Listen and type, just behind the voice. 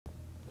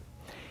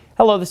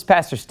Hello, this is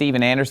Pastor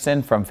Stephen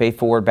Anderson from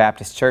Faithful Word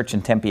Baptist Church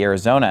in Tempe,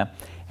 Arizona.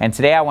 And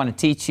today I want to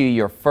teach you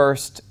your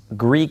first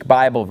Greek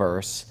Bible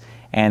verse.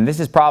 And this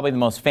is probably the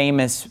most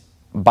famous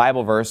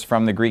Bible verse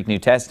from the Greek New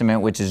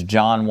Testament, which is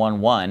John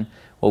 1:1.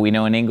 What we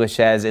know in English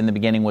as, "In the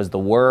beginning was the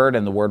Word,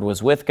 and the Word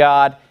was with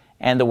God,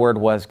 and the Word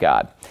was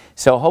God."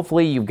 So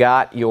hopefully you've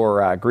got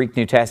your Greek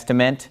New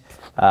Testament,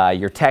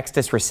 your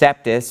Textus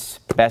Receptus.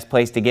 The best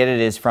place to get it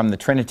is from the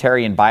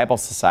Trinitarian Bible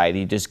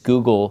Society. Just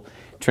Google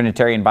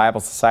Trinitarian Bible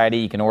Society.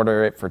 You can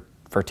order it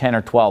for 10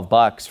 or 12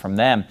 bucks from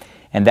them,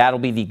 and that'll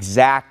be the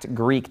exact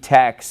Greek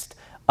text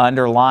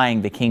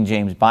underlying the King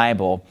James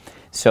Bible.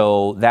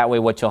 So that way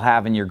what you'll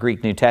have in your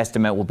Greek New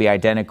Testament will be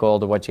identical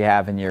to what you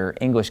have in your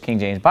English King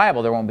James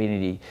Bible. There won't be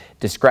any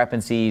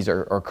discrepancies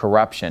or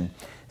corruption.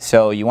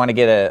 So you want to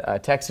get a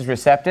Textus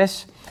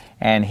Receptus,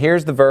 and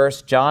here's the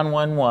verse, John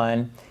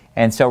 1:1.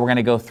 And so we're going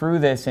to go through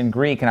this in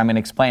Greek, and I'm going to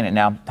explain it.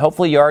 Now,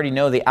 hopefully you already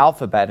know the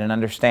alphabet and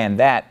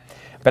understand that.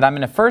 But I'm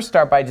going to first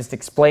start by just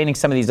explaining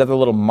some of these other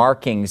little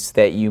markings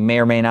that you may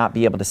or may not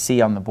be able to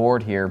see on the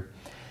board here.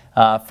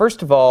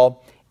 First of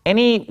all,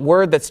 any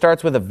word that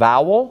starts with a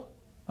vowel,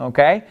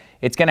 okay,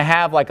 it's going to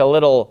have like a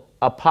little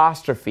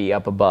apostrophe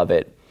up above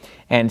it.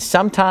 And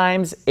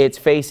sometimes it's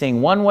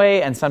facing one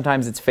way and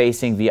sometimes it's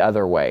facing the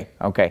other way,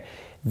 okay.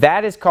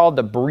 That is called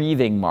the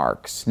breathing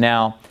marks.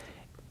 Now,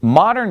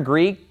 modern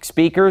Greek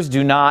speakers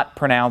do not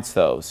pronounce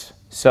those.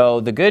 So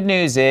the good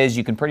news is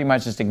you can pretty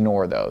much just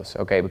ignore those,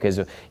 okay? Because,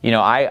 you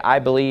know, I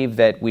believe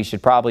that we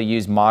should probably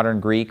use modern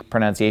Greek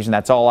pronunciation.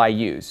 That's all I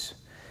use.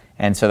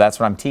 And so that's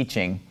what I'm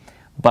teaching.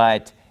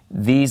 But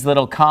these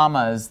little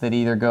commas that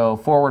either go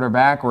forward or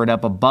backward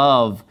up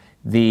above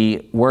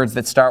the words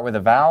that start with a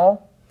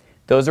vowel,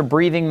 those are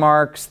breathing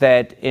marks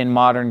that in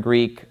modern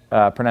Greek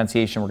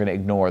pronunciation we're going to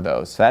ignore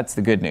those. So that's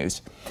the good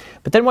news.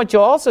 But then what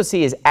you'll also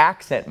see is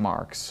accent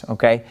marks,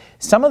 okay?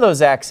 Some of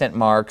those accent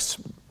marks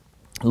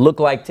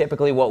look like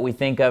typically what we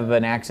think of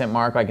an accent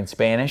mark like in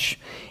Spanish,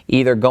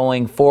 either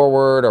going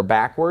forward or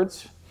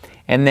backwards.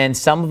 And then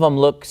some of them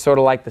look sort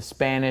of like the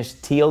Spanish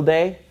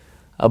tilde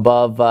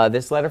above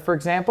this letter, for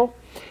example.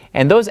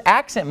 And those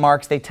accent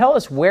marks, they tell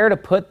us where to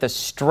put the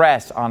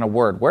stress on a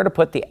word, where to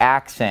put the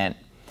accent,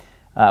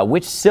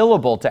 which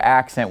syllable to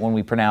accent when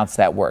we pronounce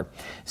that word.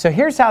 So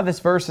here's how this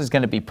verse is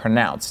going to be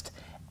pronounced.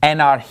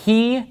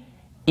 Enarchi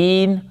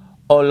in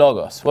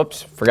ologos.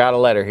 Whoops, forgot a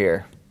letter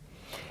here.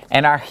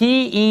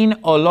 Enarchi in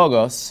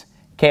ologos,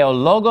 ke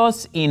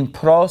ologos in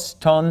pros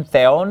ton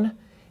theon,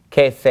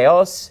 ke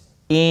theos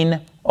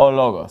in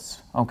ologos.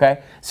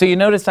 Okay? So you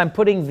notice I'm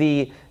putting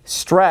the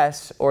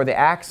stress or the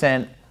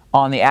accent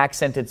on the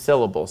accented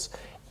syllables.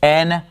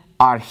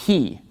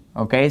 Enarchi.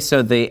 Okay?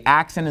 So the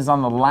accent is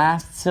on the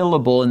last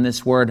syllable in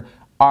this word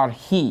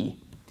archi.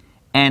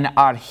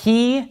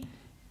 Enarchi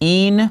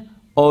in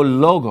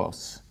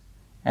ologos.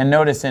 And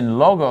notice in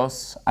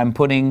logos, I'm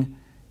putting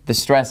the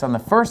stress on the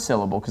first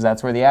syllable because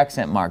that's where the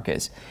accent mark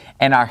is.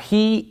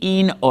 Enarchi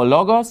in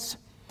ologos,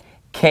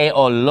 ke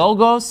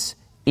ologos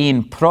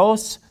in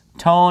pros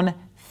ton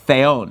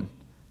theon.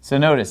 So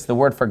notice the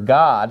word for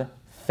God,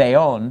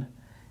 theon,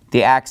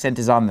 the accent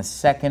is on the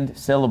second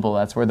syllable.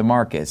 That's where the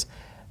mark is.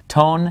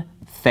 Ton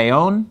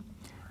theon,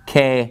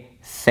 ke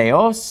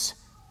theos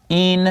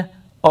in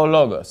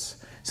ologos.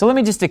 So let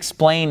me just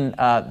explain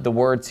the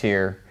words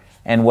here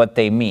and what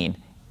they mean.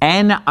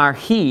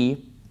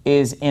 Enarchi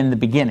is in the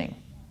beginning.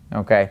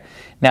 Okay,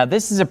 now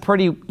this is a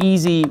pretty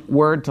easy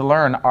word to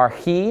learn,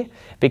 archi,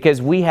 because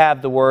we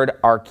have the word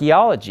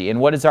archaeology. And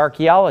what is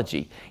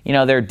archaeology? You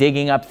know, they're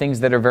digging up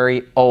things that are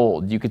very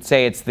old. You could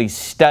say it's the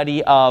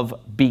study of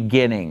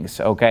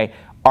beginnings, okay?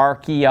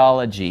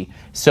 Archaeology.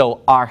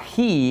 So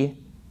archi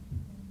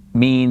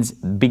means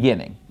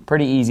beginning.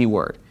 Pretty easy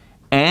word.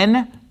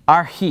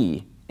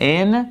 Enarchi,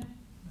 in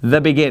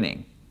the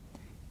beginning.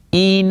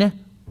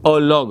 In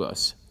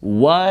ologos,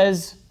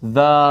 was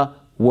the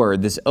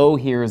word. This O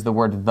here is the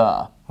word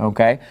the,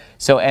 okay?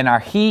 So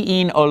enarchi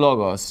in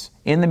ologos,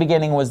 in the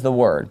beginning was the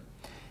word.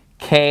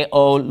 Ke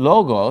o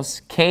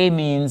logos, ke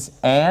means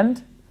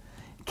and,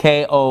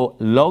 ke o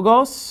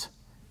logos,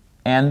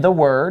 and the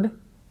word,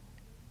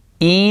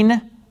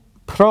 in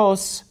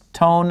pros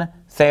ton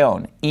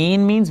theon.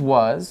 In means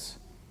was,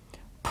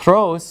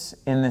 pros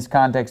in this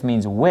context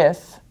means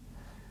with,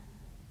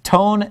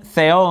 ton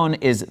theon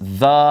is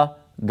the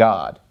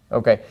God.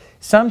 Okay,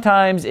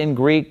 sometimes in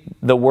Greek,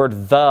 the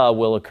word the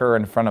will occur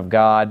in front of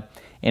God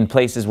in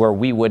places where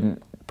we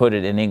wouldn't put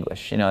it in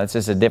English. You know, it's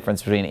just a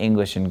difference between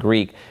English and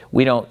Greek.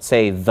 We don't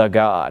say the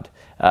God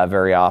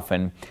very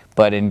often,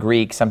 but in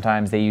Greek,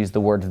 sometimes they use the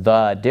word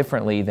the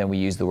differently than we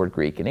use the word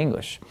Greek in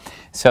English.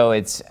 So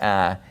it's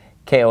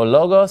ke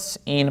ologos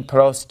in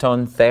pros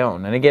ton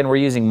theon. And again, we're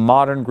using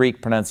modern Greek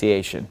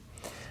pronunciation.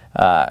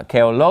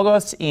 Ke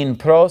ologos in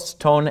pros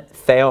ton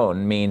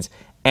theon means,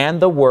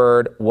 and the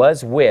word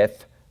was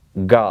with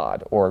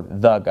God, or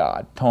the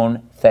God,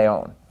 ton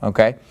theon,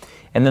 okay?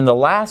 And then the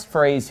last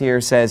phrase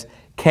here says,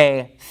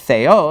 ke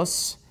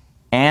theos,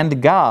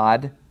 and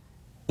God,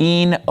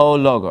 in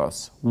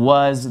ologos,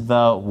 was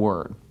the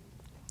word.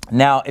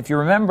 Now, if you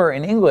remember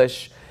in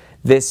English,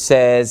 this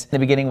says, in the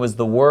beginning was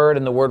the Word,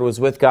 and the Word was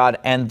with God,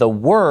 and the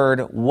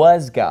Word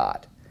was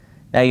God.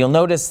 Now you'll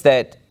notice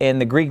that in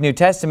the Greek New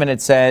Testament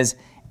it says,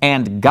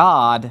 and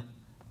God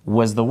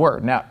was the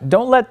Word. Now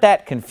don't let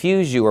that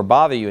confuse you or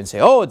bother you and say,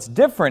 oh, it's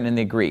different in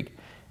the Greek.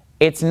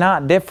 It's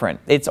not different.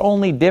 It's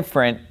only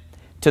different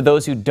to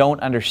those who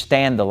don't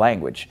understand the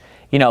language.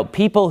 You know,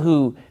 people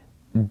who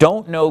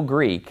don't know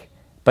Greek,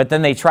 but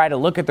then they try to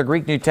look at the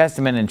Greek New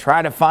Testament and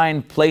try to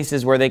find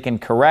places where they can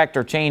correct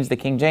or change the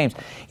King James.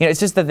 You know, it's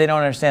just that they don't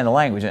understand the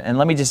language. And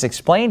let me just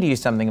explain to you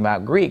something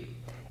about Greek.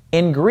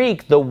 In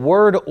Greek, the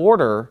word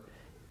order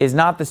is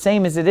not the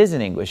same as it is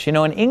in English. You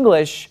know, in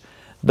English,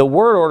 the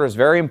word order is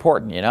very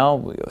important, you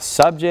know,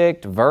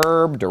 subject,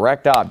 verb,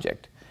 direct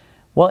object.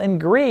 Well, in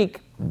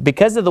Greek,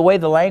 because of the way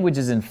the language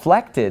is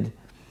inflected,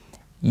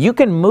 you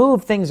can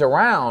move things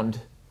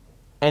around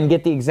and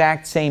get the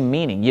exact same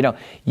meaning. You know,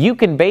 you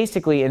can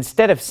basically,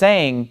 instead of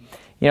saying,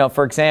 you know,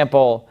 for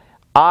example,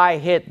 I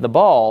hit the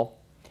ball,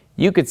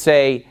 you could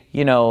say,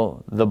 you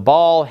know, the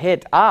ball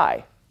hit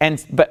I.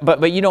 And,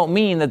 but you don't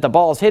mean that the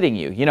ball's hitting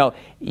you. You know,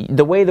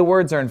 the way the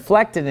words are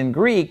inflected in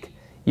Greek,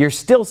 you're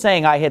still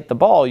saying I hit the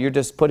ball, you're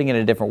just putting it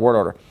in a different word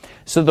order.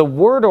 So the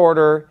word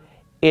order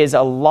is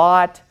a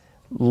lot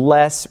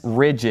less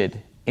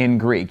rigid in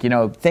Greek. You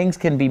know, things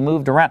can be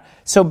moved around.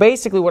 So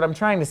basically what I'm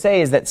trying to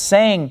say is that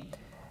saying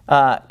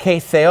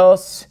ke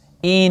theos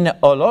in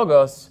o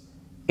logos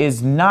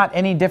is not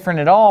any different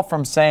at all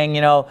from saying,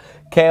 you know,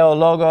 ke o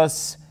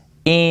logos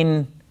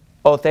in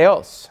o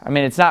theos. I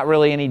mean, it's not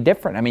really any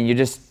different. I mean, you're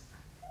just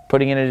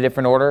putting it in a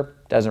different order.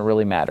 Doesn't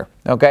really matter.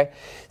 Okay?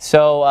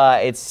 So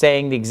it's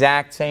saying the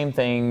exact same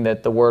thing,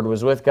 that the Word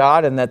was with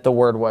God and that the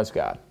Word was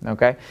God.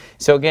 Okay?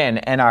 So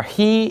again,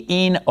 enarchi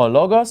in o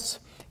logos,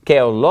 ke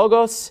o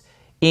logos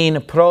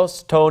in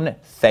pros ton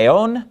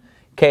theon,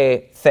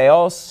 ke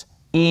theos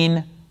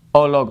in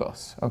o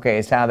logos. Okay,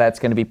 is how that's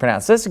going to be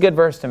pronounced. So this is a good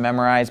verse to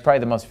memorize, probably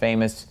the most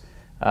famous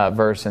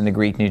verse in the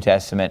Greek New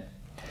Testament.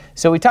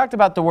 So we talked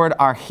about the word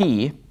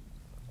archi,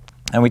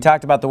 and we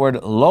talked about the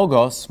word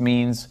logos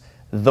means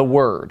the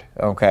Word.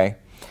 Okay,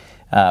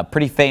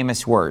 pretty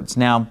famous words.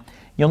 Now,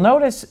 you'll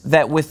notice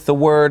that with the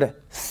word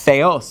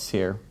theos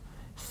here,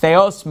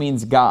 theos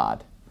means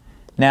God.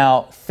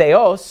 Now,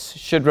 theos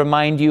should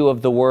remind you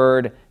of the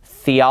word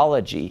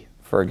theology,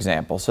 for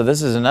example. So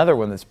this is another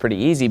one that's pretty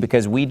easy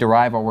because we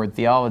derive our word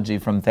theology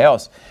from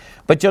theos.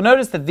 But you'll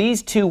notice that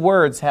these two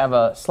words have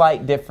a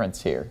slight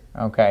difference here.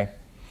 Okay,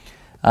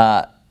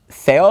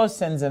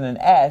 theos ends in an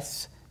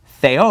S,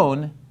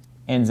 theon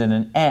ends in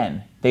an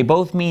N. They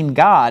both mean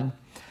God,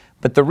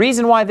 but the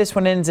reason why this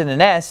one ends in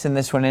an S and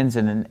this one ends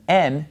in an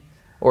N,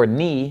 or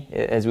ni,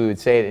 as we would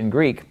say it in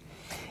Greek,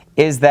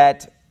 is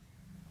that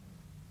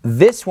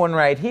this one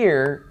right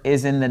here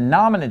is in the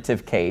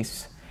nominative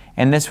case,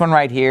 and this one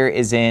right here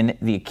is in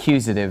the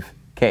accusative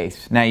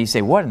case. Now you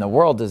say, what in the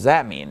world does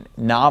that mean?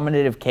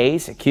 Nominative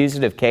case,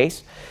 accusative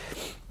case?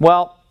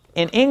 Well,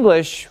 in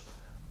English,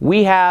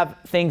 we have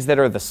things that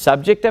are the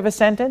subject of a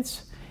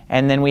sentence,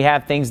 and then we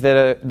have things that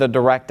are the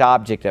direct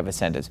object of a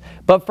sentence.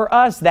 But for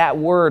us, that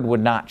word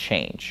would not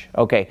change.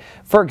 Okay,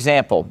 for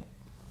example,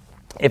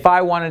 if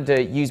I wanted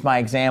to use my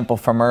example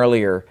from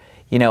earlier,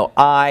 you know,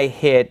 I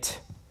hit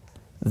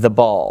the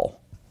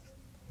ball.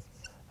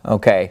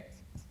 Okay,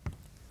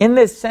 in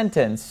this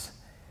sentence,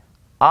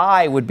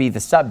 I would be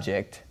the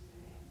subject,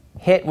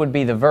 hit would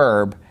be the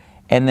verb,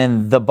 and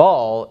then the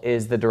ball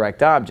is the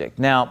direct object.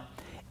 Now,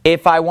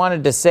 if I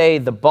wanted to say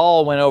the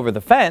ball went over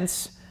the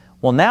fence,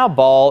 well, now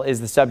ball is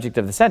the subject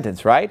of the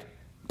sentence, right?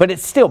 But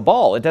it's still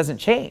ball. It doesn't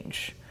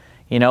change.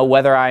 You know,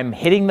 whether I'm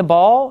hitting the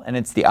ball and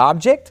it's the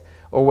object,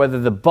 or whether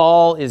the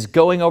ball is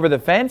going over the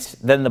fence,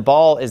 then the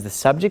ball is the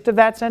subject of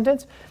that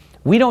sentence.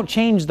 We don't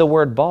change the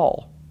word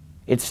ball.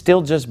 It's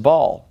still just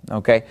ball,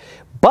 okay?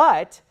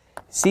 But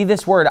see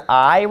this word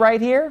I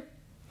right here?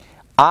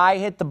 I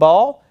hit the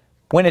ball.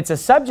 When it's a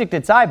subject,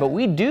 it's I, but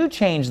we do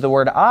change the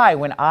word I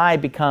when I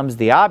becomes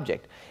the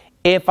object.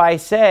 If I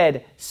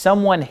said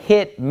someone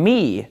hit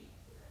me,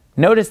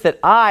 notice that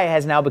I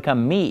has now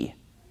become me,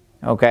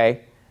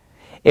 okay?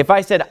 If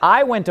I said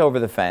I went over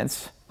the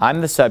fence,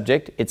 I'm the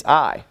subject, it's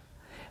I.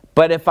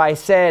 But if I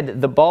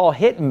said the ball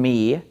hit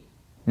me,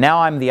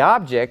 now I'm the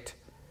object,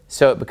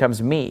 so it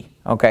becomes me,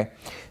 okay?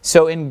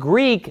 So in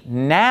Greek,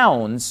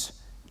 nouns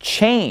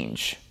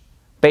change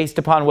based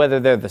upon whether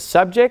they're the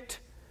subject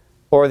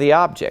or the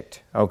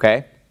object,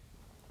 okay?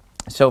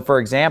 So for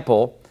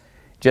example,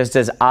 just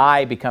as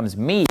I becomes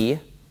me,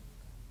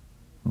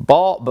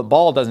 ball, but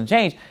ball doesn't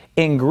change.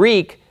 In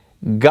Greek,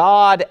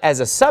 God as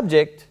a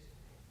subject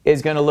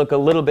is going to look a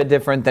little bit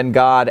different than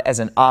God as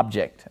an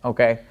object,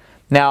 okay?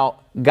 Now,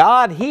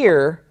 God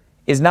here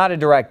is not a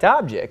direct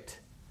object,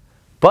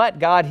 but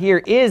God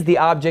here is the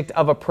object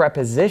of a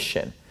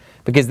preposition,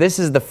 because this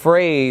is the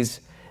phrase,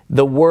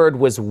 the Word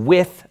was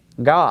with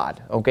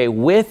God, okay?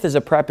 With is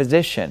a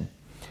preposition.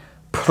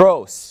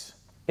 Pros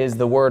is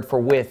the word for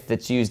with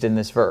that's used in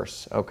this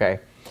verse, okay?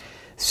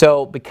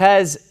 So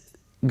because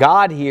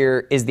God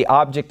here is the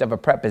object of a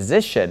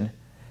preposition,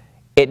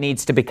 it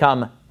needs to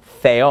become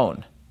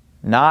theon,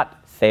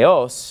 not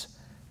theos,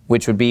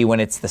 which would be when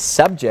it's the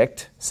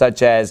subject,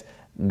 such as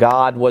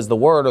God was the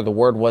Word or the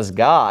Word was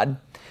God,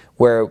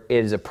 where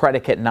it is a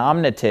predicate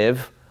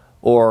nominative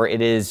or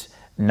it is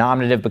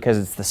nominative because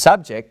it's the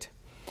subject.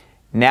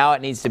 Now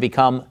it needs to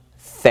become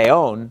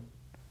theon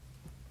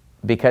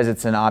because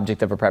it's an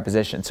object of a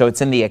preposition. So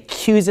it's in the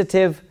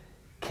accusative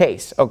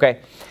case.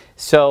 Okay,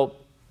 so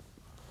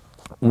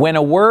when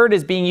a word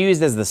is being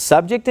used as the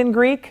subject in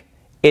Greek,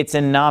 it's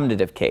a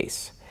nominative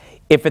case.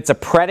 If it's a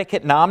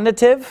predicate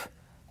nominative,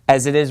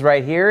 as it is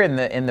right here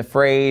in the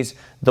phrase,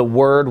 the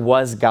Word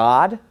was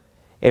God,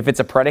 if it's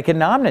a predicate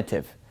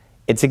nominative,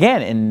 it's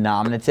again in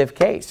nominative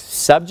case.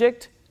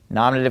 Subject,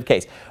 nominative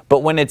case. But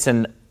when it's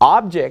an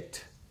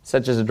object,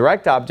 such as a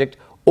direct object,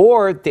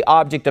 or the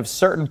object of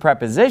certain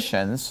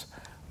prepositions,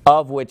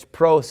 of which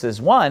pros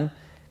is one,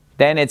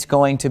 then it's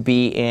going to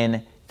be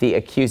in the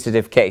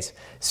accusative case.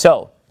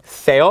 So,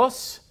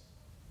 theos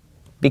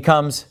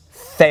becomes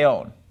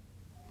theon.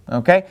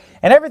 Okay?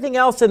 And everything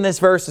else in this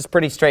verse is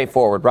pretty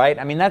straightforward, right?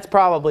 I mean, that's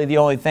probably the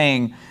only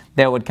thing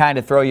that would kind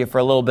of throw you for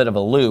a little bit of a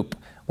loop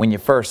when you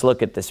first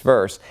look at this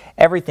verse.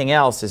 Everything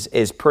else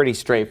is pretty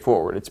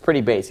straightforward. It's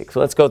pretty basic. So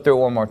let's go through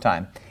it one more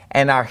time.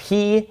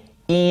 Enarchi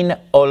in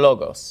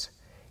ologos.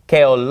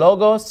 Ke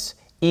ologos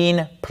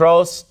in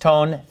pros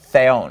ton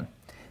theon.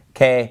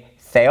 Ke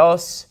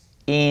theos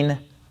in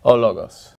ologos.